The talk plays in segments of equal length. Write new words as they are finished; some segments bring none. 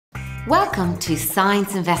Welcome to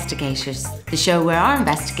Science Investigators, the show where our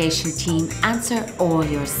investigation team answer all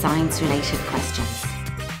your science-related questions.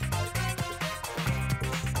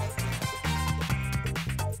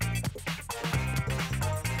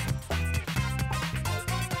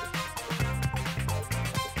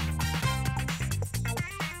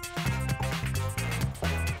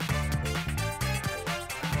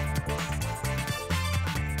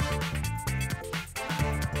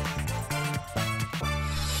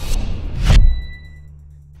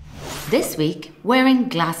 This week, we're in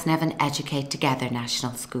Glasnevin Educate Together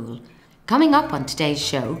National School. Coming up on today's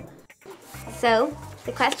show... So,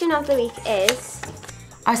 the question of the week is...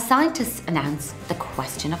 Our scientists announce the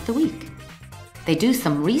question of the week. They do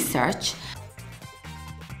some research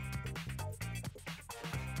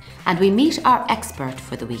and we meet our expert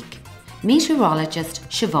for the week, Meteorologist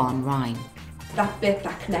Siobhan Rhine. That bit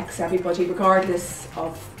that connects everybody regardless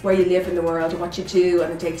of where you live in the world and what you do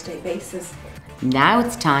on a day-to-day basis. Now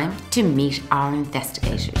it's time to meet our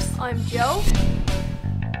investigators. I'm Joe.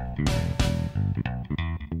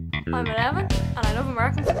 I'm 11 and I love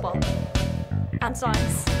American football and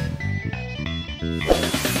science.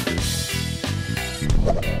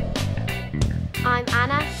 I'm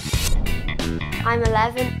Anna. I'm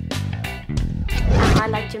 11 and I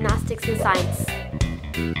like gymnastics and science.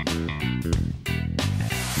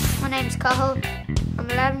 My name's Cathal. I'm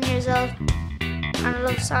 11 years old and I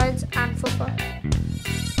love science and football.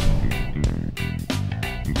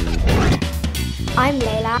 I'm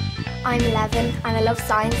Layla. I'm 11 and I love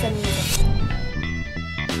science and music.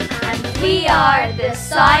 And we are the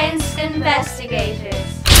Science Investigators.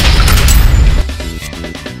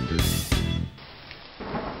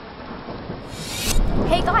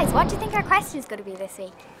 Hey guys, what do you think our question is going to be this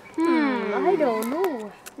week? I don't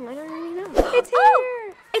know. I don't really know. It's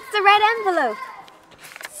here! It's the red envelope!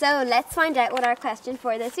 So let's find out what our question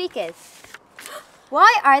for this week is.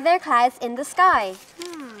 Why are there clouds in the sky?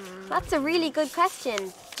 That's a really good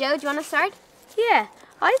question. Joe, do you want to start? Yeah,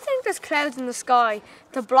 I think there's clouds in the sky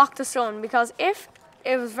to block the sun because if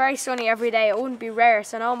it was very sunny every day, it wouldn't be rare,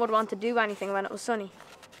 so no one would want to do anything when it was sunny.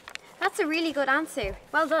 That's a really good answer.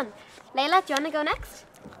 Well done. Layla, do you want to go next?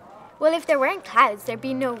 Well, if there weren't clouds, there'd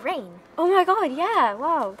be no rain. Oh my god, yeah.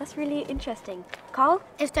 Wow, that's really interesting. Carl?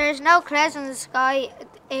 If there's no clouds in the sky,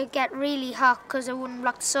 it'd get really hot because it wouldn't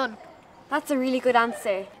block the sun. That's a really good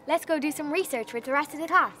answer. Let's go do some research with the rest of the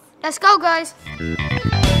class. Let's go, guys.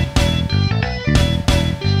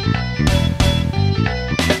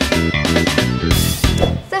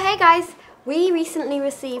 So hey guys, we recently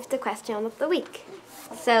received the question of the week.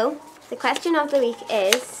 So, the question of the week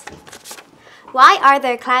is, why are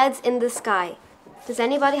there clouds in the sky? Does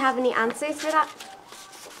anybody have any answers for that?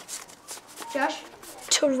 Josh?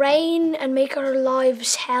 To rain and make our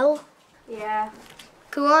lives hell. Yeah.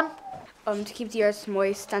 Go on. To keep the earth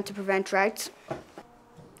moist and to prevent droughts.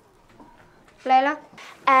 Layla?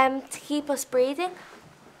 To keep us breathing.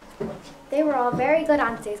 They were all very good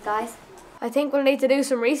answers, guys. I think we'll need to do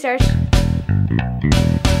some research.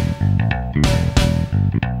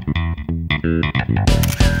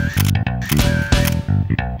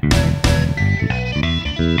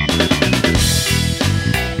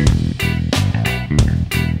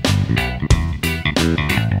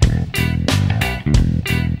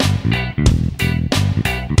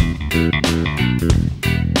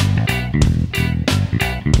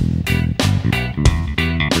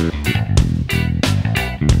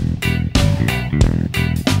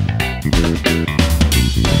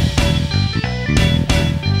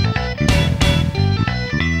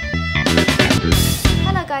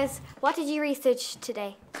 What did you research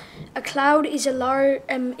today? A cloud is a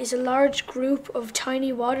large group of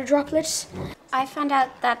tiny water droplets. I found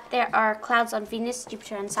out that there are clouds on Venus,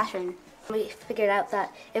 Jupiter and Saturn. We figured out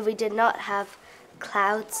that if we did not have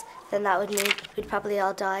clouds, then that would mean we'd probably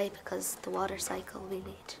all die because the water cycle we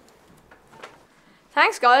need.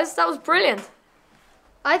 Thanks guys, that was brilliant.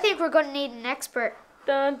 I think we're going to need an expert.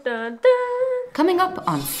 Dun, dun, dun. Coming up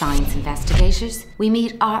on Science Investigators, we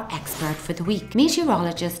meet our expert for the week,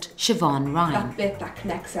 Meteorologist Siobhan Rhine. That bit that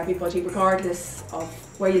connects everybody regardless of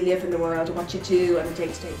where you live in the world and what you do on a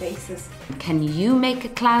day-to-day basis. Can you make a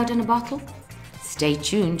cloud in a bottle? Stay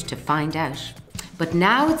tuned to find out. But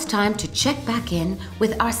now it's time to check back in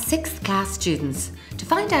with our 6th class students to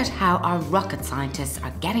find out how our rocket scientists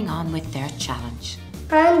are getting on with their challenge.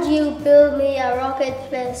 And you build me a rocket,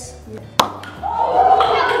 miss.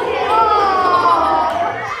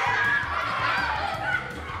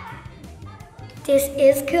 This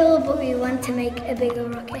is cool, but we want to make a bigger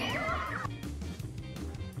rocket.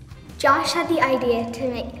 Josh had the idea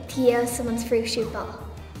to use someone's fruit shoot ball.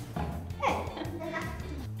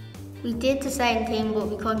 We did the same thing, but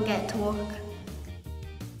we couldn't get it to work.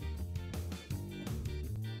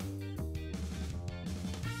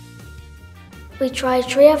 We tried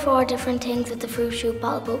 3 or 4 different things with the fruit shoot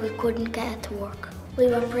bottle, but we couldn't get it to work. We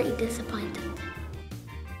were pretty disappointed.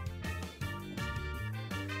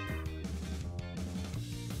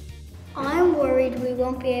 I'm worried we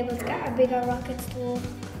won't be able to get our bigger rockets to work.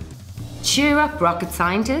 Cheer up, rocket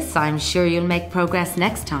scientists. I'm sure you'll make progress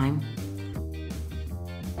next time.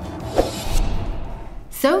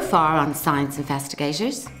 So far on Science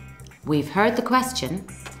Investigators, we've heard the question,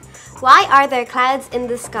 Why are there clouds in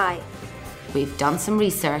the sky? we've done some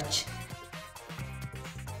research,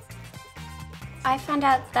 I found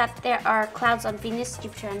out that there are clouds on Venus,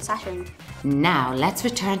 Jupiter and Saturn. now let's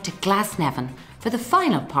return to Glasnevin for the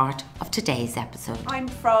final part of today's episode. I'm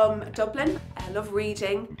from Dublin. I love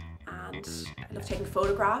reading and I love taking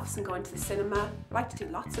photographs and going to the cinema. I like to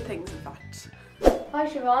do lots of things, in fact. Hi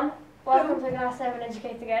Siobhan, welcome to Glasnevin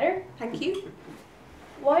Educate Together. Thank you.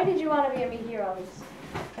 Why did you want to be a meteorologist?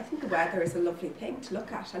 I think the weather is a lovely thing to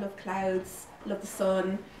look at. I love clouds, I love the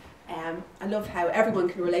sun. I love how everyone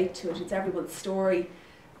can relate to it. It's everyone's story,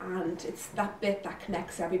 and it's that bit that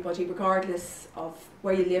connects everybody, regardless of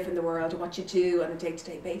where you live in the world or what you do on a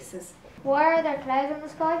day-to-day basis. Why are there clouds in the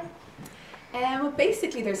sky? Well,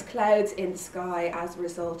 basically there's clouds in the sky as a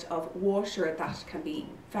result of water that can be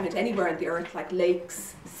found anywhere on the earth, like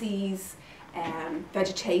lakes, seas,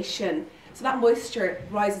 vegetation. So that moisture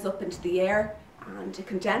rises up into the air and it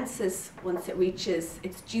condenses once it reaches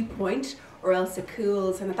its dew point, or else it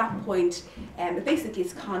cools, and at that point it basically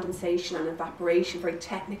is condensation and evaporation, very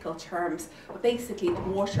technical terms, but basically the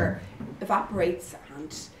water evaporates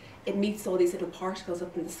and it meets all these little particles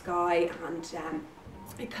up in the sky, and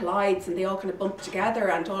it collides and they all kind of bump together,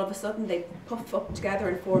 and all of a sudden they puff up together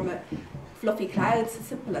and form a fluffy clouds. As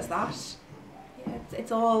simple as that. Yeah,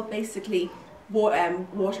 it's all basically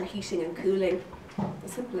water heating and cooling.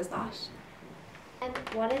 As simple as that. And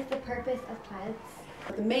what is the purpose of clouds?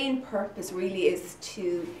 The main purpose really is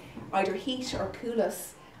to either heat or cool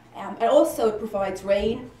us, and also it provides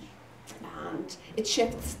rain, and it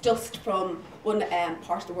shifts dust from one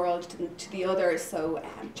part of the world to the other, so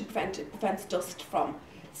it prevents dust from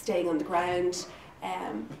staying on the ground.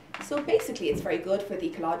 So basically it's very good for the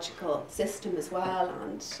ecological system as well,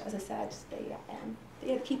 and as I said,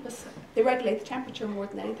 they keep us, they regulate the temperature more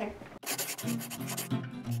than anything.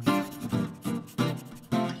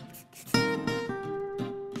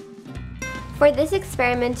 For this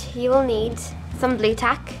experiment, you will need some blue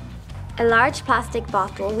tack, a large plastic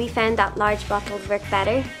bottle. We found that large bottles work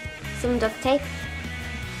better. Some duct tape,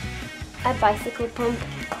 a bicycle pump,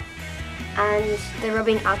 and the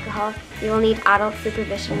rubbing alcohol. You will need adult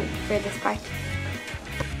supervision for this part.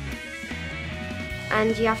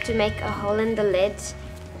 And you have to make a hole in the lid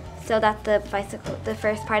so that the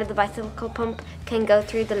first part of the bicycle pump can go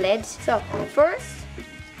through the lid. So first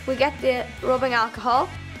we get the rubbing alcohol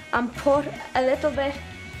and put a little bit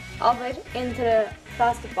of it into the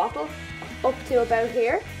plastic bottle up to about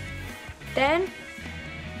here. Then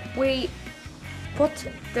we put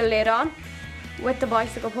the lid on with the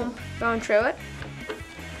bicycle pump going through it,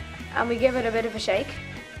 and we give it a bit of a shake.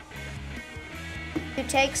 You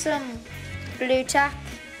take some blue tack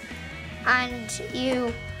and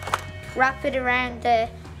you wrap it around the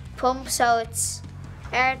pump so it's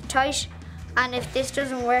airtight, and if this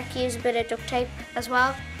doesn't work, use a bit of duct tape as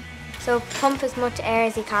well. So pump as much air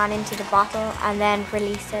as you can into the bottle and then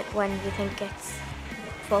release it when you think it's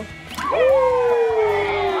full.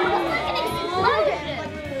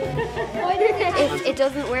 If it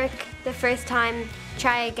doesn't work the first time,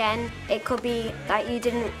 try again. It could be that you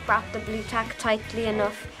didn't wrap the blue tack tightly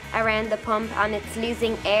enough around the pump and it's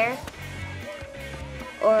losing air.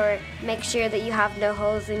 Or make sure that you have no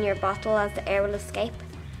holes in your bottle as the air will escape.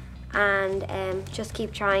 And just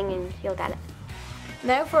keep trying and you'll get it.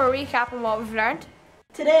 Now for a recap on what we've learned.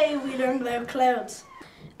 Today we learned about clouds.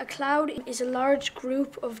 A cloud is a large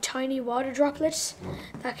group of tiny water droplets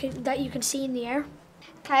that you can see in the air.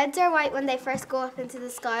 Clouds are white when they first go up into the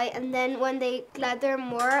sky, and then when they gather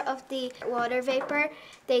more of the water vapor,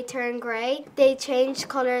 they turn grey. They change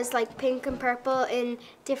colours like pink and purple in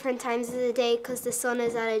different times of the day because the sun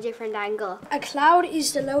is at a different angle. A cloud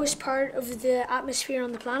is the lowest part of the atmosphere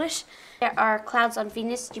on the planet. There are clouds on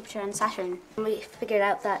Venus, Jupiter and Saturn. We figured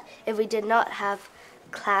out that if we did not have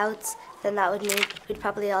clouds, then that would mean we'd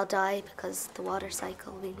probably all die because the water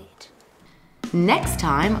cycle we need. Next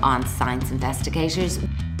time on Science Investigators.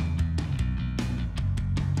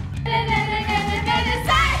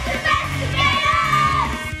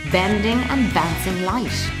 Bending and bouncing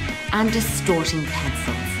light and distorting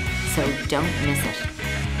pencils. So don't miss it.